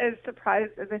not as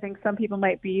surprised as I think some people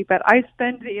might be, but I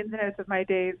spend the ins and outs of my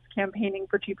days campaigning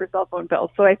for cheaper cell phone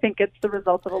bills, so I think it's the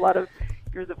result of a lot of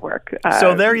years of work.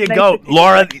 So there you go,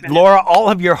 Laura. All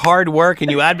of your hard work and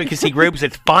your advocacy groups,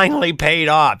 it's finally paid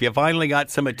off. You finally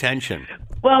got some attention.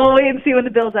 Well, we'll wait and see when the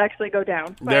bills actually go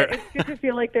down. But it's good to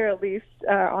feel like they're at least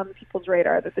on people's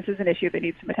radar, that this is an issue that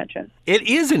needs some attention. It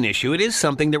is an issue. It is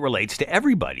something that relates to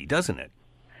everybody, doesn't it?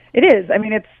 It is. I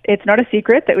mean, it's not a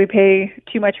secret that we pay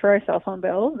too much for our cell phone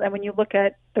bills. And when you look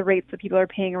at the rates that people are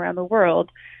paying around the world,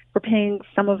 we're paying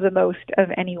some of the most of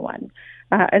anyone.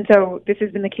 And so this has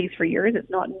been the case for years. It's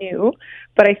not new.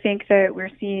 But I think that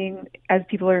we're seeing, as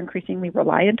people are increasingly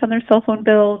reliant on their cell phone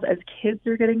bills, as kids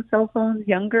are getting cell phones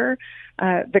younger,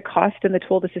 the cost and the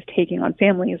toll this is taking on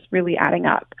families is really adding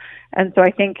up. And so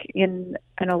I think in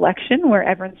an election where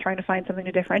everyone's trying to find something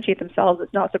to differentiate themselves,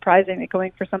 it's not surprising that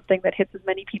going for something that hits as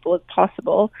many people as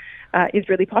possible is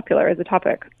really popular as a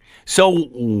topic. So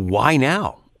why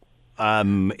now?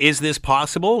 Is this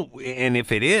possible? And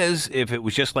if it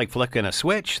was just like flicking a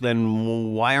switch,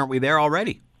 then why aren't we there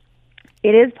already?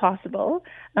 It is possible.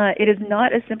 It is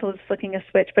not as simple as flicking a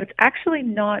switch, but it's actually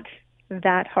not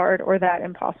that hard or that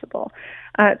impossible.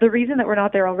 The reason that we're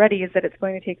not there already is that it's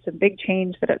going to take some big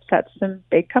change that upsets some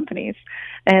big companies.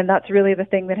 And that's really the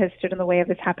thing that has stood in the way of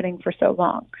this happening for so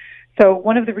long. So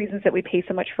one of the reasons that we pay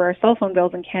so much for our cell phone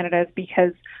bills in Canada is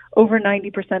because over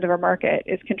 90% of our market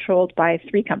is controlled by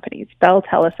 3 companies, Bell,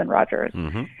 Telus, and Rogers.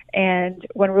 Mm-hmm. And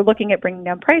when we're looking at bringing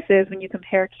down prices, when you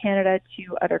compare Canada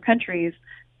to other countries,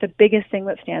 the biggest thing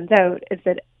that stands out is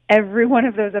that every one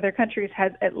of those other countries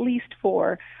has at least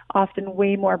 4, often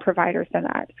way more providers than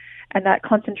that. And that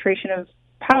concentration of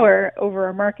power over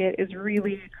our market is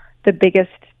really the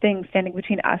biggest thing standing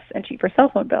between us and cheaper cell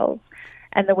phone bills.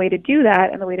 And the way to do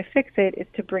that and the way to fix it is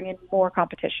to bring in more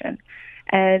competition.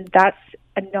 And that's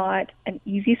not an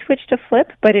easy switch to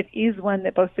flip, but it is one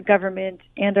that both the government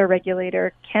and our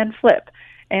regulator can flip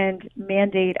and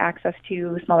mandate access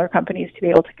to smaller companies to be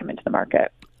able to come into the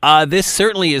market. This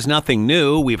certainly is nothing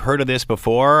new. We've heard of this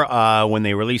before. When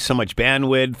they release so much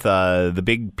bandwidth, the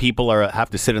big people have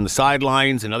to sit on the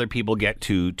sidelines, and other people get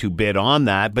to bid on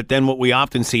that. But then what we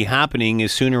often see happening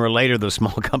is sooner or later, those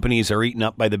small companies are eaten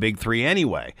up by the big three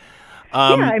anyway.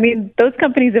 I mean, those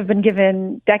companies have been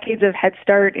given decades of head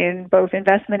start in both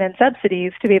investment and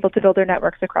subsidies to be able to build their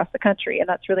networks across the country, and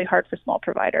that's really hard for small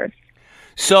providers.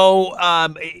 So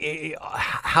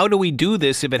how do we do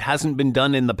this if it hasn't been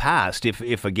done in the past?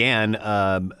 If again,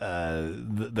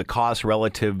 the cost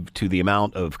relative to the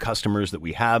amount of customers that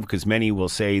we have, because many will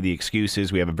say the excuse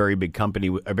is we have a very big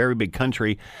company, a very big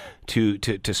country to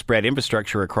spread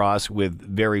infrastructure across with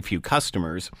very few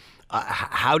customers.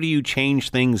 How do you change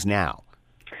things now?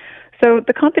 So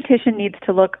the competition needs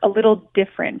to look a little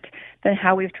different than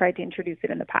how we've tried to introduce it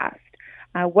in the past.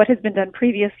 What has been done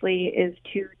previously is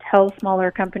to tell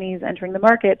smaller companies entering the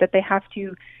market that they have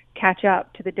to catch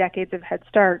up to the decades of head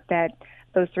start that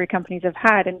those three companies have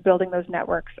had in building those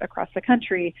networks across the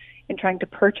country in trying to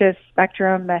purchase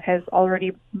spectrum that has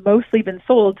already mostly been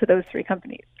sold to those three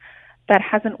companies. That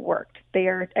hasn't worked. They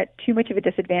are at too much of a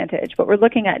disadvantage. What we're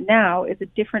looking at now is a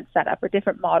different setup or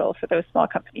different model for those small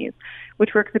companies,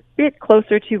 which works a bit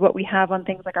closer to what we have on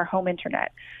things like our home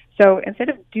internet. So instead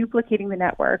of duplicating the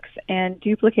networks and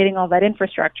duplicating all that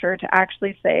infrastructure to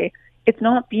actually say it's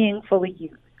not being fully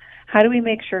used, how do we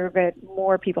make sure that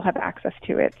more people have access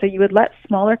to it? So you would let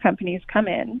smaller companies come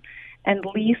in and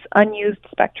lease unused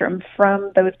spectrum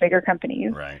from those bigger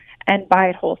companies and buy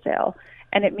it wholesale.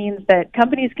 And it means that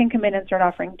companies can come in and start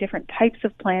offering different types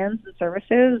of plans and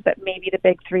services that maybe the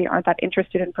big three aren't that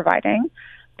interested in providing,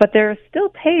 but they're still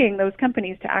paying those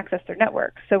companies to access their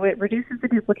networks. So it reduces the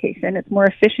duplication. It's more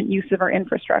efficient use of our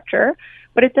infrastructure,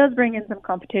 but it does bring in some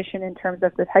competition in terms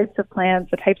of the types of plans,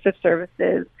 the types of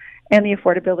services, and the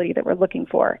affordability that we're looking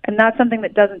for. And that's something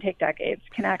that doesn't take decades,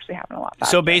 can actually happen a lot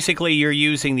faster. So basically you're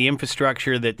using the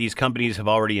infrastructure that these companies have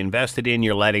already invested in,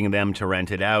 you're letting them to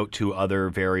rent it out to other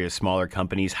various smaller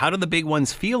companies. How do the big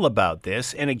ones feel about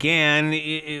this? And again,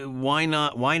 why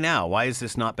not? Why now? Why has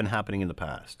this not been happening in the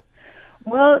past?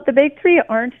 Well, the big three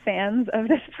aren't fans of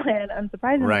this plan,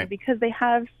 unsurprisingly, because they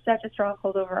have such a strong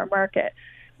hold over our market.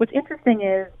 What's interesting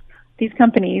is these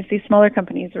companies, these smaller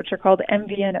companies, which are called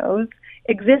MVNOs,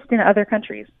 exist in other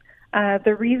countries.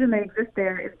 The reason they exist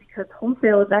there is because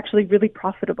wholesale is actually really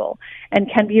profitable and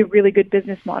can be a really good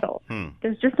business model.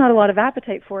 There's just not a lot of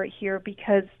appetite for it here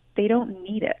because they don't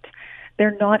need it.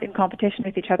 They're not in competition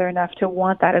with each other enough to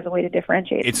want that as a way to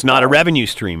differentiate. It's not a revenue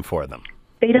stream for them.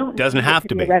 They don't doesn't have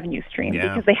to be a revenue stream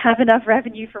because they have enough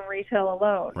revenue from retail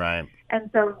alone. Right. And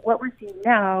so what we're seeing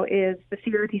now is the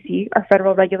CRTC, our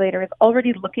federal regulator, is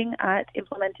already looking at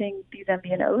implementing these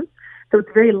MVNOs. So it's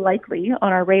very likely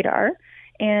on our radar.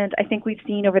 And I think we've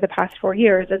seen over the past 4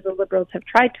 years, as the Liberals have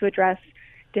tried to address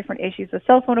different issues of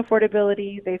cell phone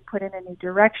affordability, they've put in a new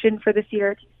direction for the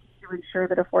CRTC to ensure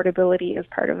that affordability is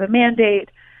part of the mandate,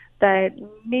 that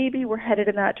maybe we're headed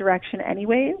in that direction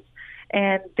anyways.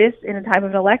 And this, in a time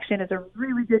of an election, is a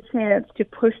really good chance to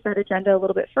push that agenda a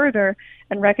little bit further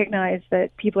and recognize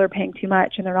that people are paying too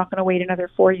much and they're not going to wait another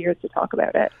 4 years to talk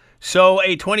about it. So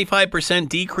a 25%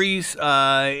 decrease,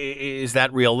 is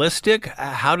that realistic?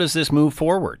 How does this move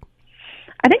forward?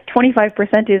 I think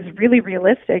 25% is really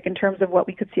realistic in terms of what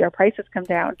we could see our prices come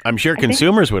down. I'm sure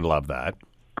consumers would love that.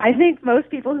 I think most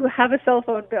people who have a cell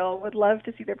phone bill would love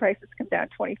to see their prices come down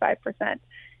 25%.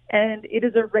 And it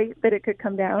is a rate that it could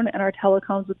come down and our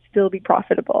telecoms would still be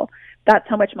profitable. That's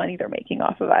how much money they're making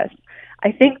off of us.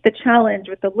 I think the challenge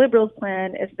with the Liberals'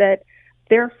 plan is that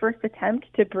their first attempt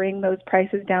to bring those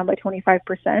prices down by 25%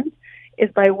 is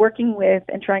by working with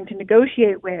and trying to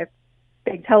negotiate with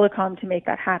big telecom to make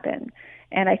that happen.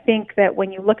 And I think that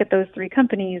when you look at those three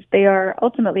companies, they are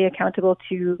ultimately accountable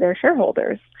to their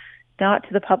shareholders, not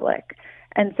to the public.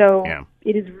 And so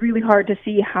it is really hard to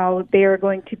see how they are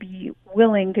going to be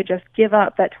willing to just give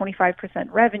up that 25%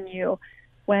 revenue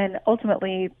when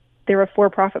ultimately they're a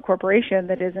for-profit corporation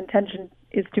that is intention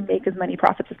is to make as many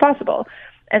profits as possible.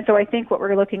 And so I think what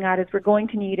we're looking at is we're going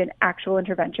to need an actual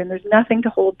intervention. There's nothing to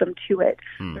hold them to it.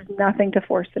 There's nothing to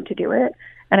force them to do it.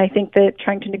 And I think that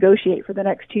trying to negotiate for the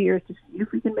next 2 years to see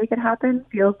if we can make it happen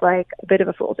feels like a bit of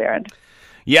a fool's errand.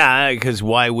 Yeah, because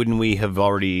why wouldn't we have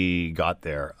already got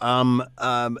there?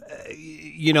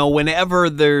 Whenever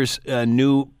there's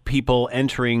new people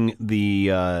entering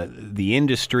the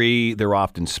industry, they're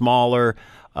often smaller.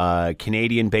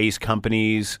 Canadian-based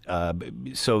companies,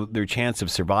 so their chance of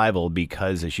survival,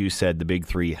 because, as you said, the big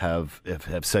three have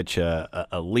such a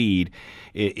lead,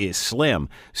 is slim.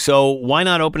 So why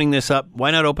not open this up?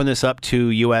 Why not open this up to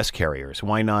U.S. carriers?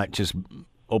 Why not just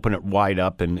open it wide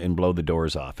up and blow the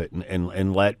doors off it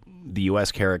and let the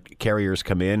U.S. carriers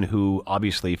come in, who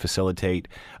obviously facilitate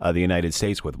the United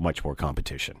States with much more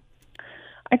competition?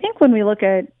 I think when we look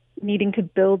at needing to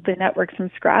build the networks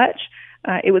from scratch,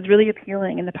 it was really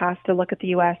appealing in the past to look at the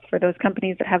U.S. for those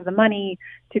companies that have the money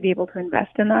to be able to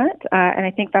invest in that. And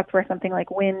I think that's where something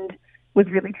like Wind was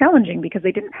really challenging, because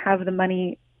they didn't have the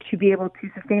money to be able to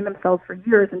sustain themselves for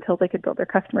years until they could build their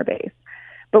customer base.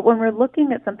 But when we're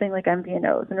looking at something like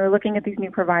MVNOs, and we're looking at these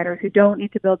new providers who don't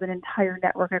need to build an entire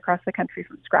network across the country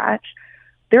from scratch,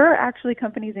 there are actually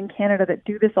companies in Canada that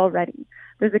do this already.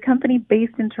 There's a company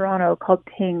based in Toronto called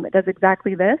Ting that does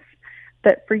exactly this,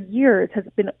 that for years has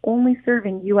been only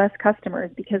serving U.S.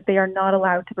 customers because they are not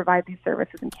allowed to provide these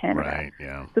services in Canada. Right,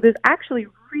 yeah. So there's actually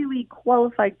really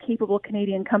qualified, capable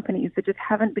Canadian companies that just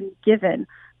haven't been given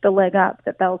the leg up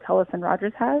that Bell, Telus, and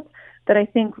Rogers has, that I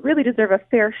think really deserve a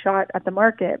fair shot at the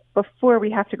market before we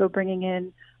have to go bringing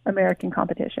in American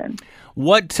competition.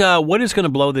 What is going to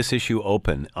blow this issue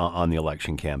open on the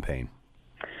election campaign?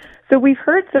 So we've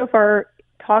heard so far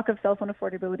talk of cell phone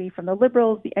affordability from the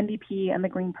Liberals, the NDP, and the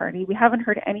Green Party. We haven't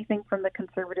heard anything from the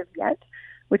Conservatives yet,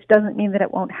 which doesn't mean that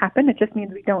it won't happen. It just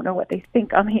means we don't know what they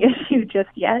think on the issue just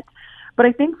yet. But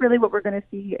I think really what we're going to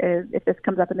see is, if this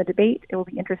comes up in the debate, it will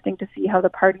be interesting to see how the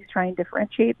parties try and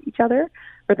differentiate each other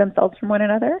or themselves from one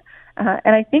another.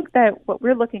 And I think that what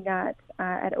we're looking at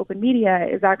Open Media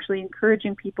is actually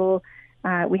encouraging people.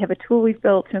 We have a tool we've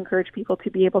built to encourage people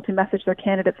to be able to message their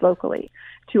candidates locally,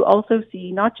 to also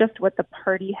see not just what the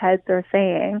party heads are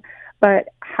saying, but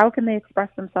how can they express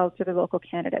themselves to their local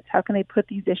candidates? How can they put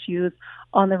these issues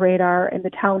on the radar in the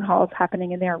town halls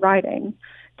happening in their ridings,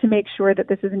 to make sure that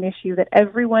this is an issue that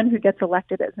everyone who gets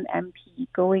elected as an MP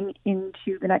going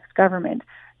into the next government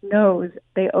knows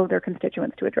they owe their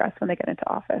constituents to address when they get into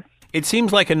office. It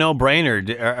seems like a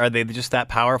no-brainer. Are they just that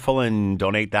powerful and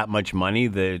donate that much money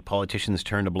that politicians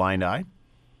turn a blind eye?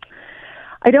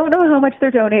 I don't know how much they're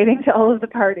donating to all of the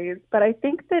parties, but I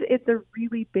think that it's a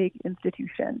really big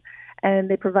institution,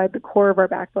 and they provide the core of our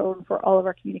backbone for all of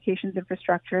our communications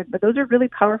infrastructure. But those are really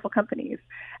powerful companies,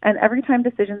 and every time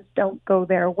decisions don't go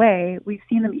their way, we've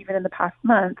seen them even in the past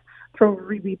month throw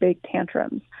really big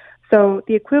tantrums. So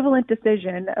the equivalent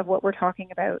decision of what we're talking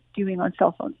about doing on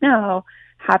cell phones now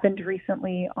happened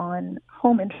recently on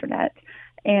home internet,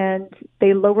 and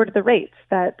they lowered the rates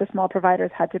that the small providers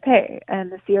had to pay.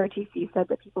 And the CRTC said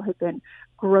that people had been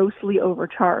grossly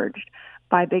overcharged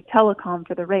by Big Telecom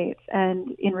for the rates.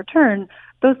 And in return,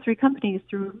 those three companies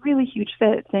threw a really huge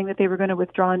fit, saying that they were going to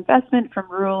withdraw investment from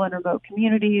rural and remote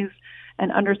communities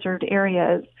and underserved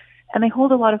areas. And they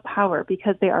hold a lot of power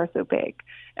because they are so big.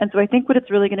 And so I think what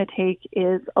it's really going to take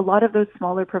is a lot of those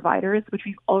smaller providers, which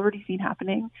we've already seen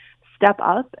happening, step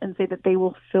up and say that they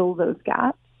will fill those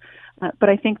gaps. But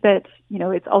I think that,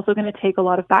 it's also going to take a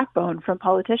lot of backbone from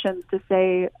politicians to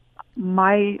say,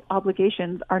 my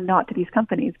obligations are not to these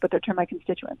companies, but they're to my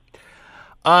constituents.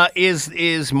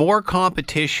 Is more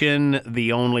competition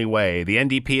the only way? The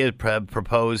NDP has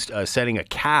proposed setting a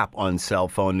cap on cell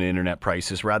phone and internet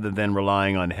prices rather than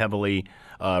relying heavily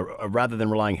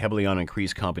on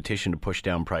increased competition to push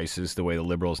down prices the way the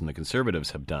Liberals and the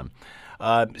Conservatives have done.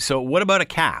 So what about a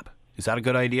cap? Is that a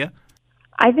good idea?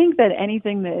 I think that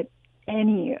anything that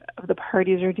any of the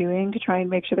parties are doing to try and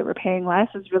make sure that we're paying less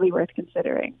is really worth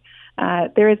considering.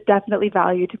 There is definitely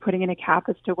value to putting in a cap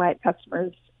as to what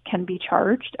customers can be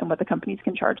charged and what the companies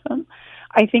can charge them.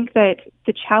 I think that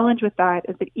the challenge with that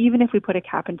is that even if we put a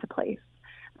cap into place,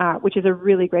 which is a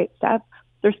really great step,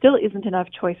 there still isn't enough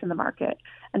choice in the market.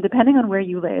 And depending on where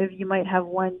you live, you might have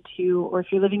 1, 2, or if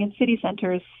you're living in city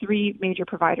centers, 3 major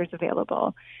providers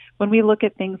available. When we look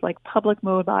at things like Public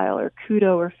Mobile or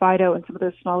Koodo or Fido and some of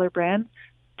those smaller brands,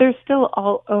 they're still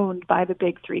all owned by the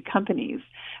big 3 companies.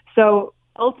 So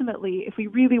ultimately, if we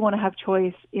really want to have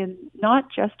choice in not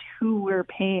just who we're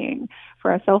paying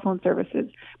for our cell phone services,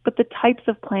 but the types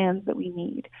of plans that we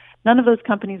need. None of those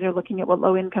companies are looking at what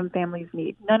low-income families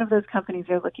need. None of those companies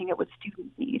are looking at what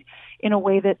students need in a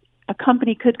way that a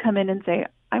company could come in and say,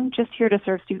 I'm just here to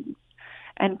serve students,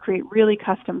 and create really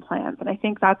custom plans. And I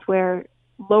think that's where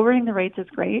lowering the rates is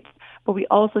great, but we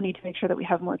also need to make sure that we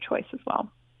have more choice as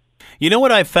well. You know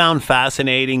what I found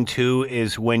fascinating, too,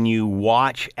 is when you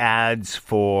watch ads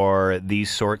for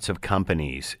these sorts of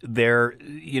companies. They're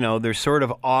sort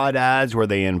of odd ads where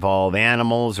they involve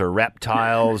animals or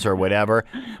reptiles or whatever,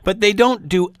 but they don't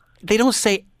do they don't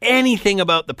say anything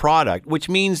about the product, which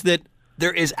means that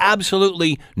there is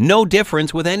absolutely no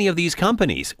difference with any of these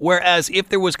companies. Whereas if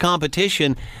there was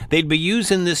competition, they'd be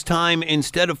using this time,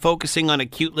 instead of focusing on a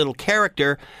cute little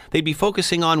character, they'd be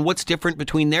focusing on what's different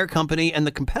between their company and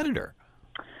the competitor.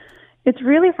 It's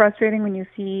really frustrating when you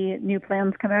see new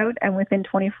plans come out and within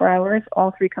 24 hours,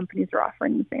 all three companies are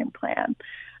offering the same plan.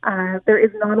 There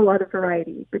is not a lot of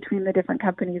variety between the different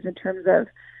companies in terms of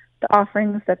the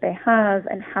offerings that they have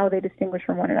and how they distinguish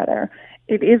from one another.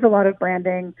 It is a lot of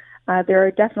branding. There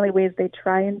are definitely ways they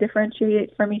try and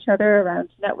differentiate from each other around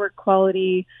network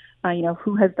quality.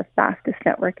 Who has the fastest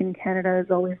network in Canada is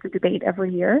always the debate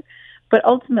every year. But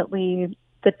ultimately,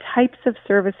 the types of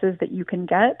services that you can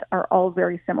get are all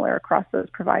very similar across those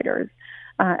providers.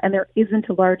 And there isn't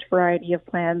a large variety of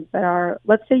plans that are,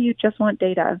 let's say you just want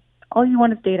data. All you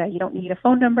want is data. You don't need a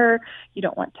phone number. You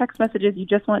don't want text messages. You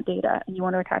just want data, and you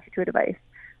want to attach it to a device.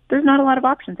 There's not a lot of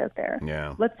options out there.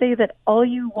 Yeah. Let's say that all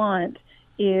you want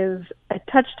is a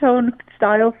touch-tone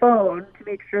style phone to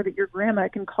make sure that your grandma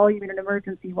can call you in an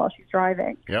emergency while she's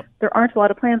driving. Yep. There aren't a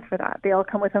lot of plans for that. They all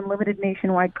come with unlimited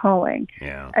nationwide calling.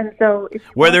 Yeah. And so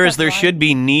there should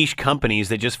be niche companies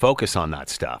that just focus on that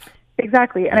stuff.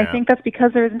 Exactly. And Yeah. I think that's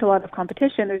because there isn't a lot of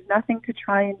competition. There's nothing to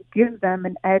try and give them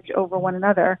an edge over one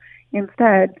another.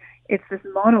 Instead, it's this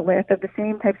monolith of the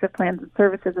same types of plans and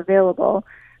services available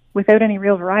without any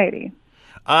real variety.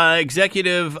 Chief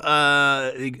executive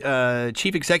of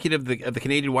the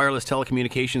Canadian Wireless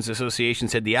Telecommunications Association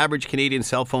said the average Canadian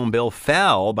cell phone bill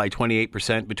fell by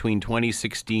 28% between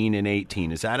 2016 and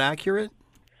 18. Is that accurate?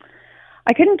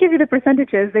 I couldn't give you the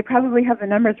percentages. They probably have the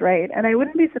numbers right. And I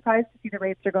wouldn't be surprised to see the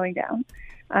rates are going down.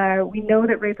 We know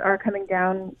that rates are coming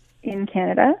down in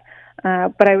Canada,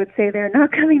 but I would say they're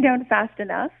not coming down fast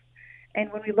enough. And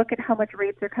when we look at how much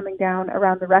rates are coming down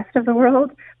around the rest of the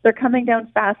world, they're coming down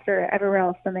faster everywhere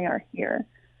else than they are here.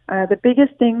 The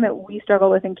biggest thing that we struggle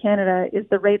with in Canada is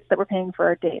the rates that we're paying for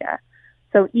our data.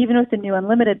 So even with the new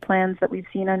unlimited plans that we've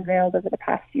seen unveiled over the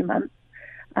past few months,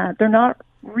 they're not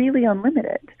really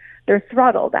unlimited. They're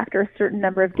throttled after a certain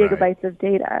number of gigabytes of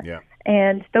data. Yeah.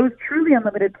 And those truly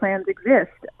unlimited plans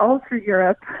exist all through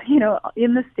Europe,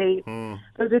 in the States.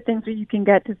 Those are things that you can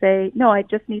get to say, no, I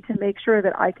just need to make sure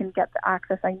that I can get the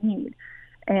access I need.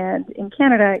 And in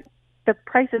Canada, the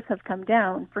prices have come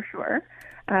down for sure,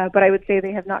 but I would say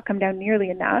they have not come down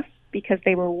nearly enough because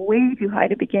they were way too high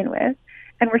to begin with.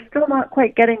 And we're still not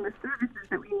quite getting the services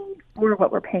that we need for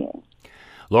what we're paying.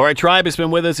 Laura Tribe has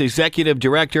been with us, Executive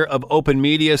Director of Open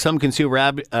Media. Some consumer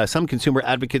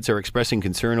advocates are expressing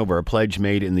concern over a pledge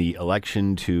made in the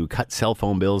election to cut cell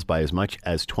phone bills by as much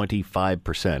as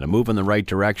 25%. A move in the right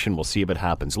direction. We'll see if it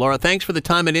happens. Laura, thanks for the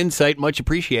time and insight. Much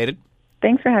appreciated.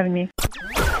 Thanks for having me.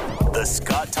 The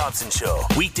Scott Thompson Show,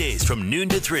 weekdays from noon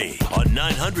to 3 on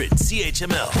 900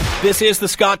 CHML. This is the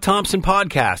Scott Thompson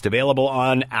Podcast, available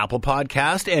on Apple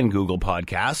Podcast and Google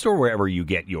Podcast or wherever you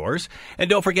get yours. And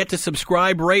don't forget to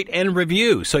subscribe, rate, and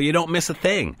review so you don't miss a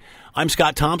thing. I'm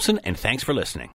Scott Thompson, and thanks for listening.